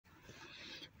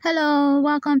Hello,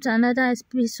 welcome to another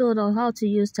episode of how to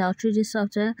use style3d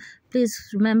software. Please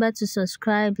remember to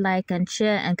subscribe, like and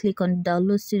share and click on the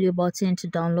download studio button to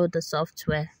download the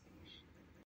software.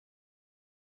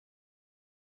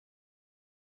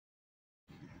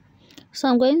 So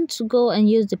I'm going to go and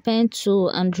use the pen tool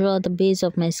and draw the base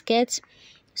of my skirt.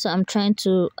 So I'm trying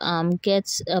to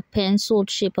get a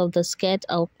penciled shape of the skirt.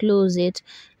 I'll close it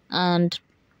and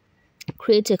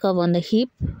create a curve on the hip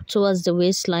towards the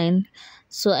waistline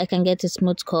so I can get a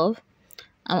smooth curve.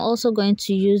 I'm also going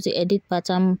to use the edit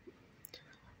pattern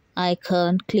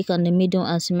icon, click on the middle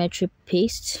and symmetry,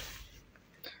 paste,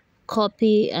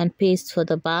 copy and paste for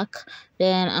the back.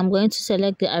 Then I'm going to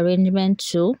select the arrangement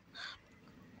tool,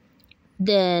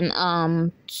 then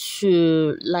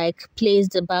to place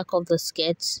the back of the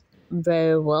skirt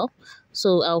very well.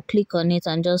 So I'll click on it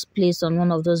and just place on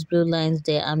one of those blue lines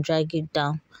there and drag it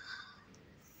down.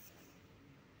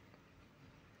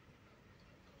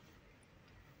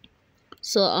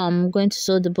 So I'm going to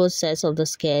sew the both sides of the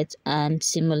skirt and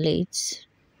simulate.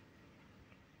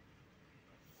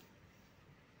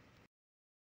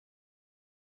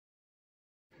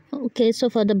 Okay, so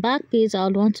for the back piece, I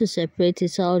would want to separate it.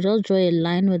 So I'll just draw a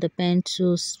line with the pen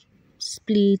to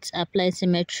split, apply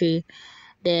symmetry.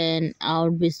 Then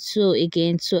I'll be sew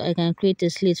again so I can create a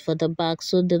slit for the back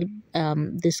so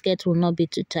the skirt will not be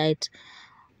too tight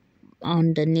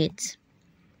underneath.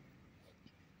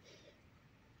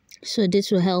 So this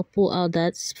will help pull out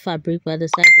that fabric by the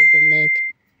side of the leg.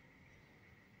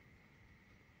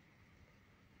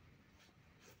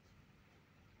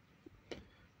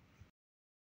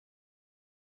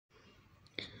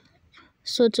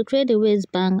 So to create a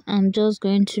waistband, I'm just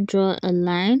going to draw a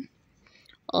line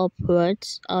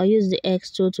upwards. I'll use the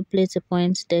X tool to place a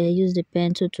point there, use the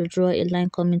pen tool to draw a line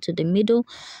coming to the middle,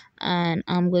 and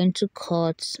I'm going to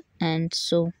cut and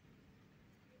sew.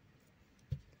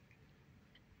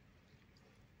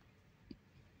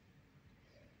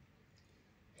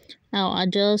 I'll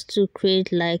adjust to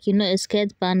create a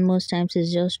skirt band most times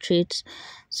is just straight,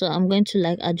 so I'm going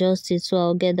to adjust it so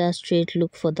I'll get that straight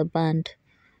look for the band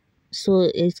so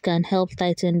it can help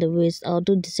tighten the waist. I'll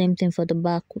do the same thing for the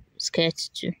back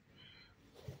skirt too.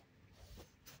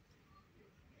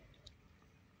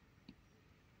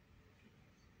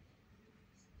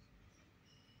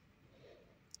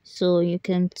 So you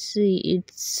can see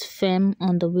it's firm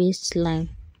on the waistline.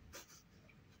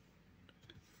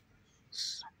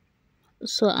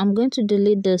 So I'm going to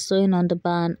delete the sewing on the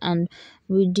band and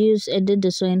edit the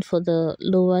sewing for the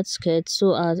lowered skirt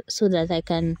so that I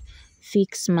can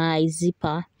fix my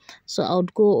zipper. So I'll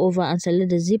go over and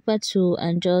select the zipper tool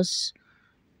and just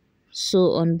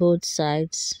sew on both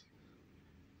sides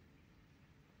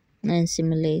and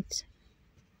simulate.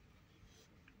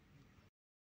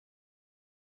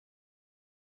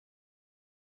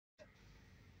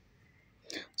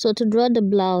 So to draw the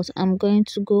blouse, I'm going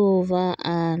to go over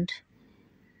and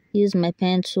use my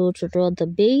pen tool to draw the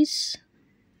base,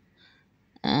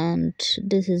 and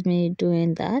this is me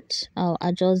doing that. I'll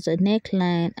adjust the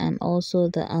neckline and also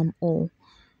the armhole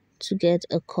to get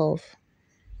a curve.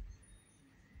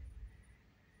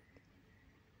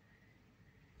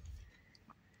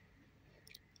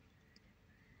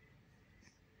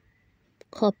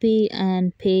 Copy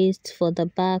and paste for the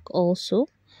back also,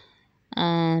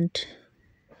 and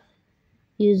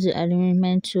use the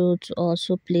alignment tool to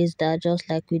also place that just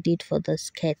like we did for the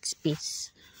skirt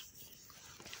piece.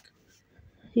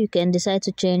 You can decide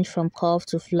to change from curve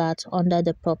to flat under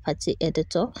the property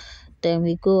editor. Then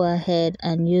we go ahead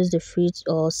and use the frit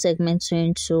or segment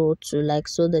sewing tool to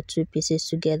sew the two pieces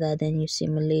together, then you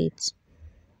simulate.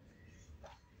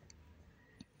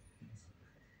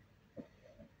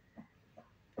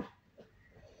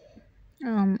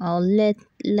 I'll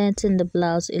lengthen the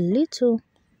blouse a little.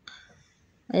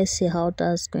 Let's see how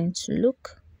that's going to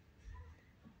look.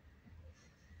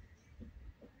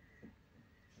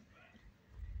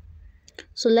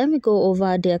 So let me go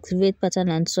over the activate pattern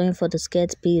and sewing for the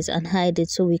skirt piece and hide it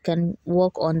so we can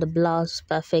work on the blouse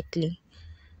perfectly.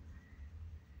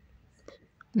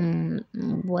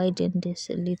 Widen this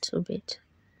a little bit.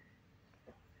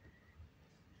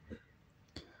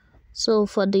 So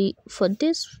for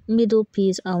this middle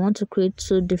piece, I want to create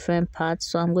two different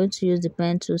parts. So I'm going to use the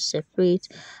pen to separate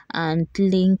and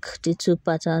link the two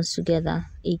patterns together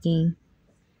again.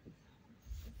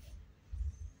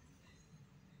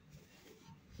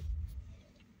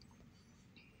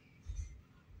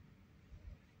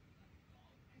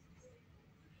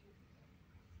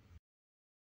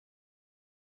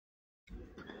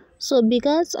 So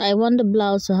because I want the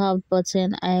blouse to have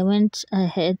button, I went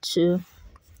ahead to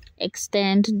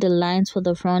extend the lines for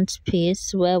the front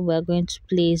piece where we're going to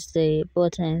place the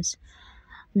buttons.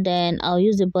 Then I'll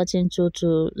use the button tool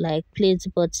to like place the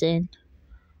button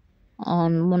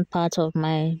on one part of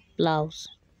my blouse.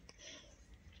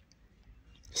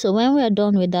 So when we are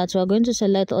done with that, we're going to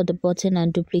select all the button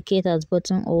and duplicate as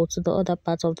buttonhole to the other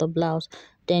part of the blouse.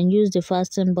 Then use the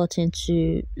fasten button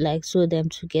to like sew them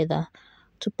together.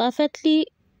 To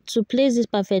place this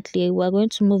perfectly, we're going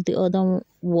to move the other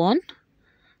one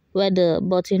where the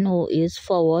buttonhole is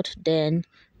forward, then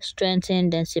strengthen,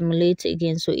 then simulate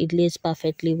again so it lays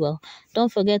perfectly well.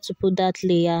 Don't forget to put that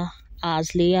layer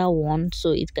as layer 1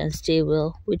 so it can stay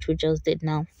well, which we just did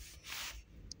now.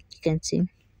 You can see.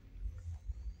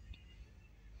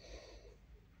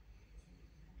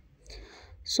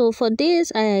 So for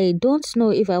this, I don't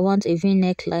know if I want a V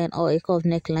neckline or a curved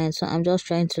neckline, so I'm just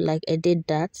trying to like edit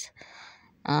that.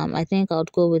 I think I'll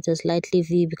go with a slightly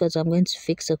V because I'm going to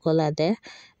fix the collar there.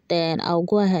 Then I'll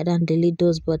go ahead and delete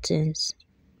those buttons.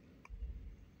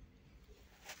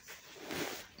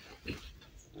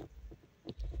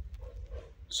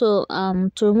 So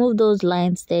to remove those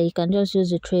lines there, you can just use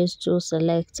the trace tool,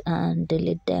 select and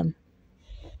delete them.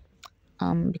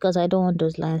 Because I don't want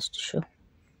those lines to show.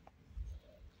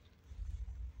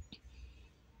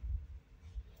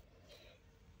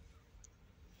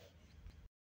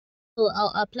 So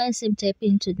I'll apply same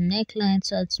taping to the neckline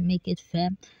so to make it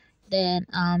firm. Then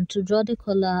to draw the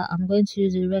collar, I'm going to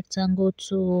use a rectangle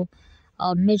tool.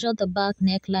 I'll measure the back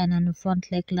neckline and the front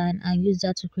neckline and use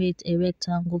that to create a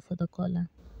rectangle for the collar.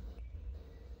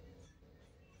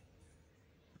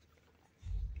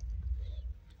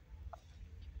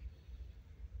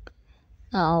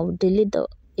 I'll delete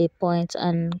a point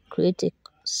and create a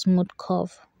smooth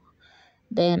curve.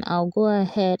 Then I'll go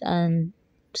ahead and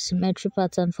symmetry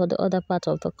pattern for the other part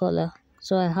of the collar.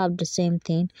 So I have the same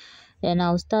thing. Then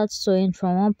I'll start sewing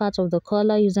from one part of the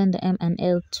collar using the M and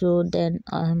L tool, then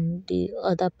the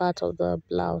other part of the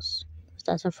blouse,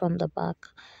 starting from the back.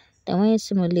 Then when it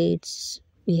simulates,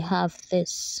 we have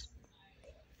this.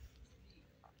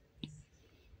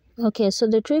 Okay, so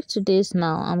the trick to this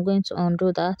now, I'm going to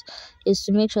undo that, is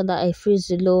to make sure that I freeze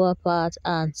the lower part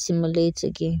and simulate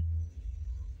again.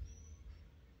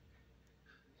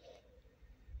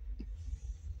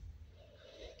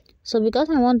 So because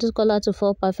I want this collar to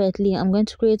fall perfectly, I'm going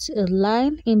to create a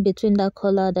line in between that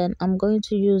collar. Then I'm going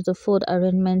to use the fold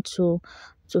arrangement tool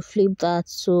to flip that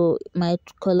so my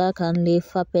collar can lay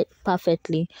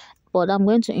perfectly. But I'm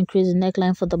going to increase the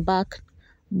neckline for the back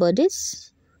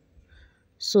bodice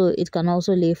so it can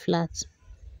also lay flat.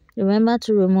 Remember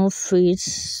to remove frizz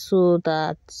so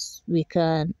that we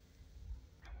can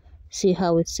see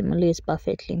how it simulates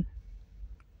perfectly.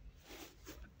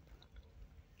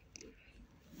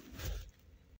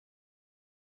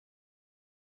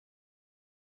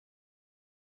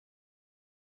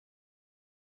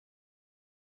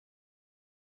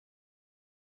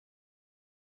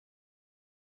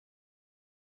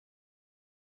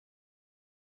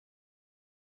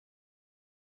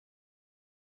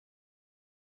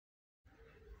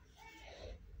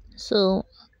 So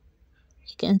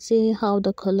you can see how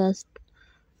the colors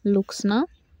looks now.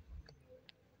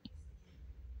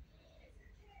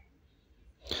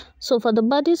 So for the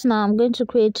bodies now, I'm going to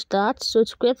create that. So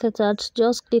to create that,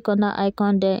 just click on that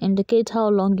icon there, indicate how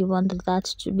long you want that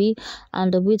to be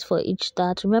and the width for each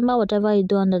dart. Remember, whatever you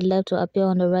do on the left will appear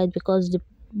on the right because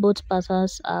both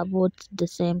patterns are both the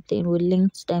same thing. We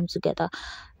linked them together,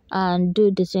 and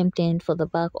do the same thing for the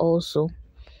back also.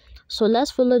 So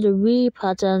let's follow the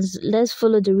patterns. Let's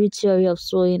follow the theory of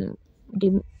sewing.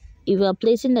 If you are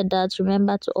placing the darts,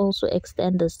 remember to also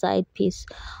extend the side piece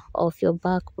of your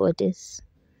back bodice.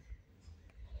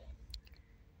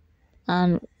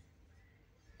 And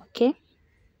okay,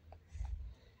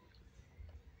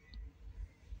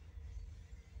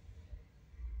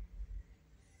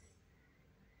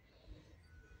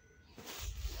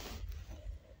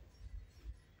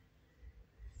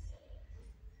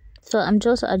 so I'm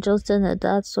just adjusting the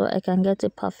dart so I can get a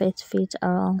perfect fit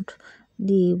around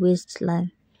the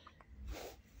waistline.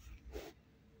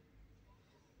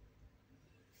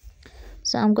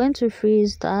 So I'm going to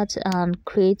freeze that and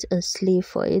create a sleeve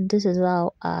for it. This is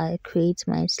how I create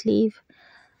my sleeve.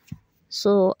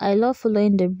 So I love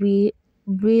following the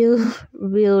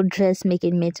real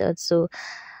dressmaking method. So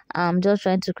I'm just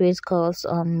trying to create curves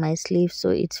on my sleeve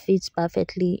so it fits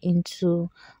perfectly into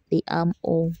the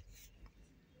armhole.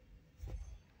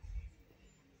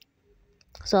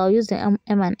 So I'll use the M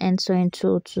and N sewing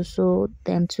tool to sew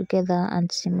them together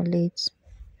and simulate.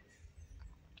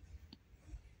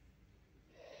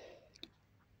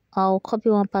 I'll copy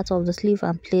one part of the sleeve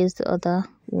and place the other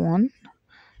one.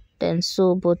 then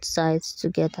sew both sides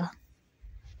together.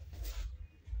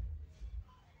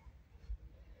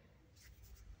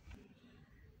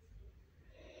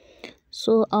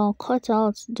 So I'll cut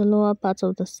out the lower part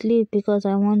of the sleeve because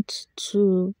I want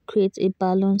to create a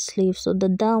balloon sleeve. So the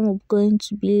down will going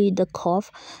to be the cuff.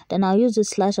 Then I'll use the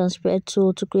slash and spread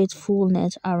tool to create full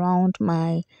net around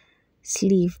my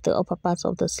sleeve, the upper part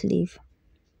of the sleeve.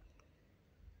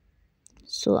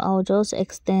 So I'll just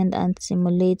extend and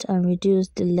simulate and reduce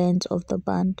the length of the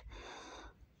band.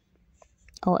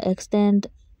 I'll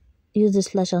use the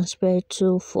slash and spread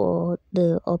tool for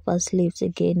the upper sleeves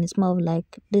again. It's more of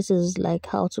like, this is like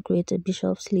how to create a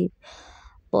bishop sleeve.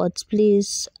 But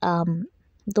please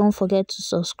don't forget to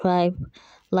subscribe,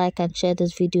 like and share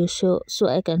this video so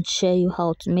I can share you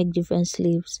how to make different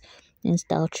sleeves in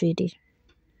Style3d.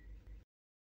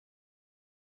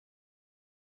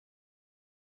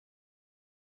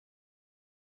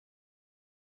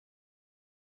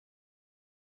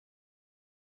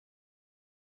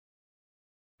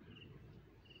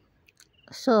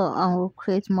 So I will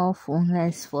create more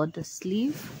fullness for the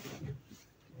sleeve.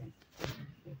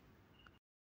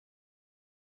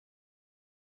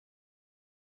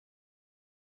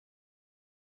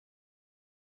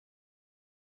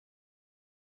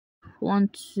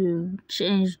 Want to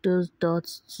change those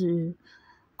dots to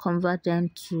convert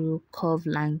them to curve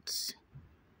lines.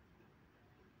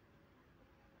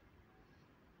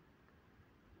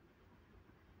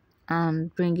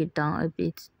 And bring it down a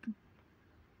bit.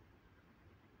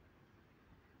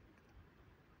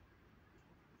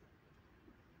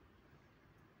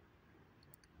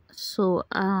 So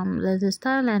there's a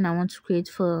style line I want to create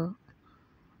for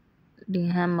the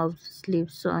hem of the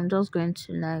sleeve, so I'm just going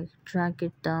to like drag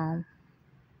it down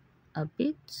a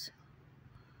bit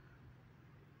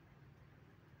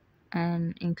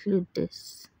and include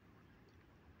this.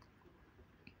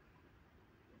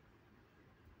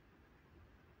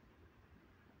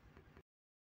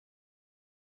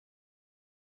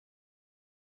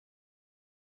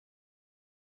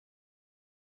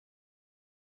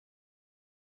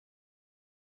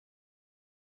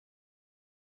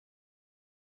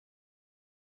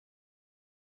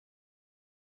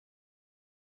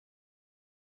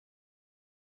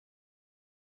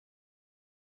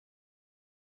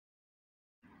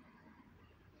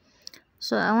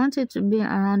 So I want it to be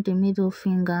around the middle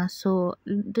finger, so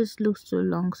this looks too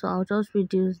long, so I'll just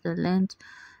reduce the length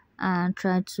and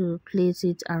try to place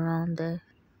it around there.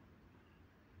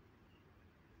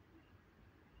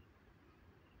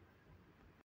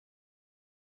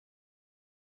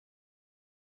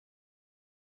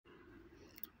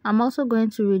 I'm also going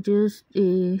to reduce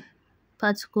the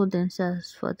particle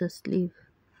densers for the sleeve.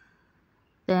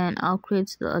 Then I'll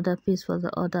create the other piece for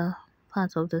the other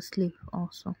part of the sleeve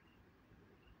also.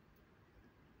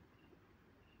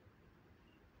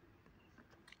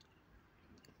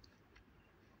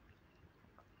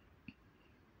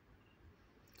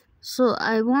 So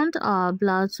I want our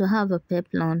blouse to have a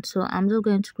peplum, so I'm just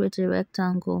going to create a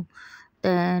rectangle.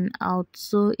 Then I'll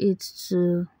sew it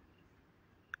to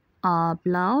our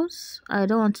blouse. I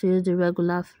don't want to use the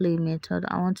regular flea method.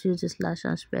 I want to use the slash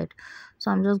and spread.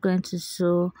 So I'm just going to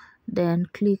sew, then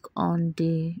click on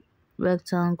the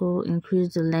rectangle,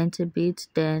 increase the length a bit,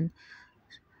 then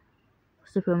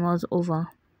superimpose over.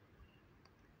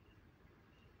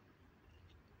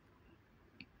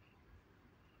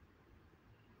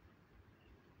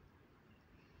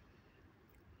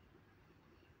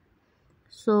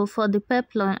 So for the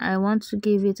peplum, I want to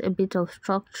give it a bit of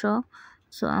structure,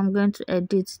 so I'm going to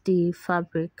edit the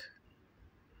fabric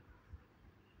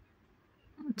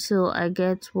till I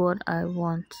get what I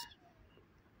want.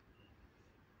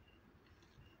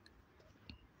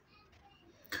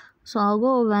 So I'll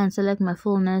go over and select my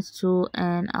fullness tool,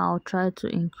 and I'll try to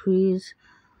increase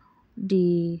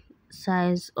the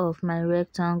size of my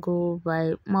rectangle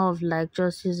by more of like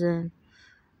just using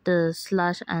the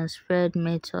slash and spread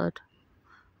method.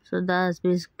 So that's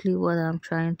basically what I'm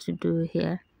trying to do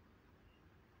here.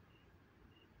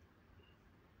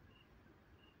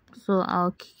 So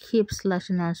I'll keep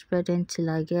slashing and spreading till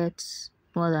I get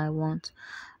what I want,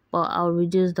 but I'll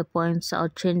reduce the points. I'll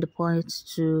change the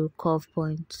points to curve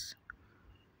points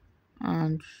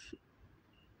and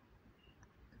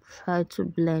try to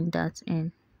blend that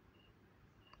in.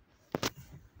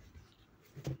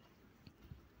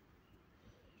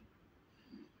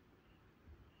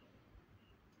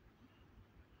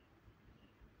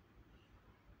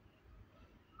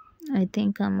 I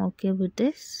think I'm okay with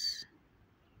this,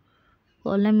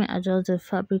 but let me adjust the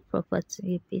fabric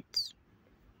property a bit.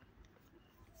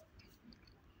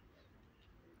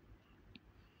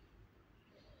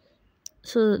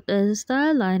 So there's a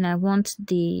style line. I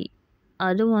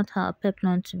don't want our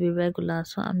peplum to be regular,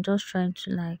 so I'm just trying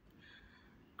to like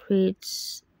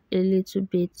create a little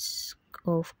bit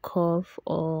of curve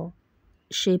or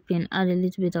shaping, add a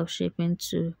little bit of shaping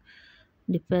to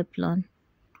the peplum.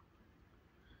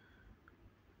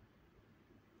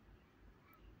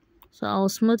 So I'll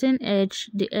smoothen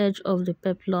the edge of the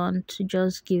peplum to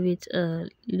just give it a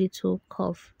little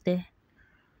curve there,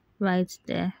 right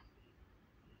there.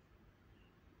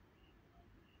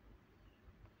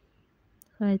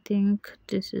 So I think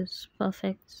this is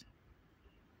perfect.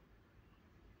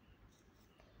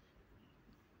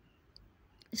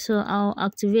 So I'll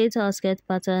activate our skirt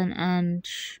pattern and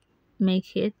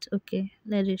make it okay.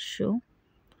 Let it show.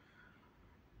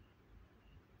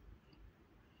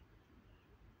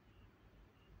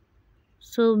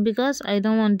 So because I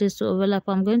don't want this to overlap,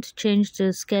 I'm going to change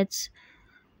the skirt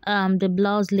the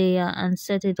blouse layer and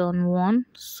set it on 1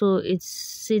 so it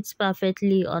sits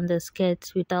perfectly on the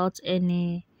skirt without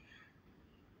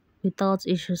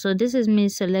issue. So this is me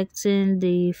selecting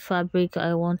the fabric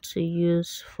I want to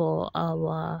use for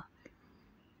our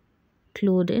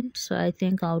clothing, so I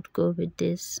think I would go with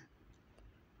this.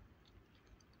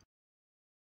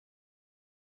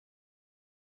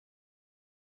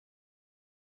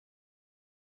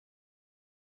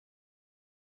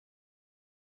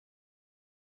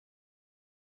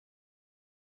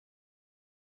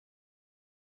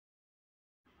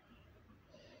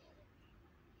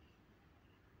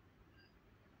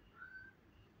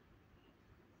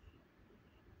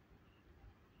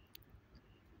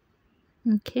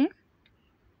 Okay,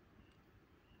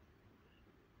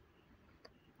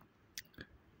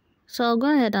 so I'll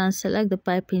go ahead and select the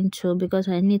piping tool because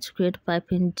I need to create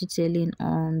piping detailing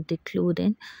on the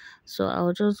clothing. So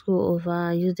I'll just go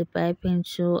over, use the piping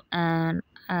tool, and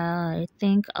I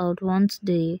think I would want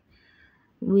the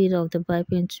width of the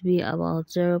piping to be about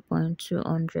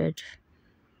 0.200,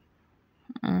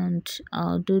 and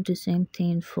I'll do the same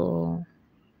thing for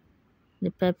the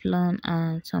peplum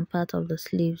and some part of the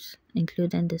sleeves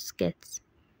including the skirts.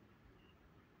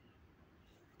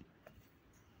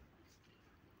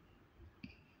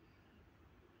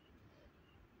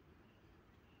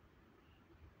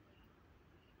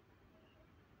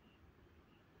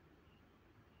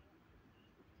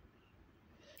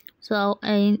 So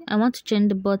I want to change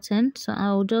the button, so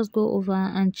I'll just go over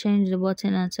and change the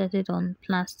button and set it on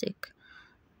plastic.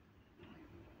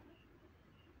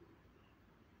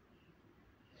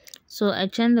 So I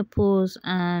changed the pose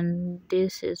and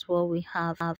this is what we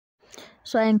have.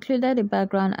 So I included the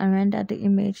background and rendered the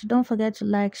image. Don't forget to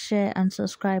like, share and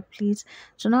subscribe please.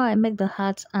 So now I make the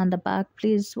heart and the back.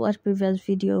 Please watch previous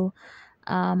video.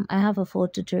 I have a full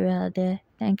tutorial there.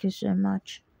 Thank you so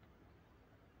much.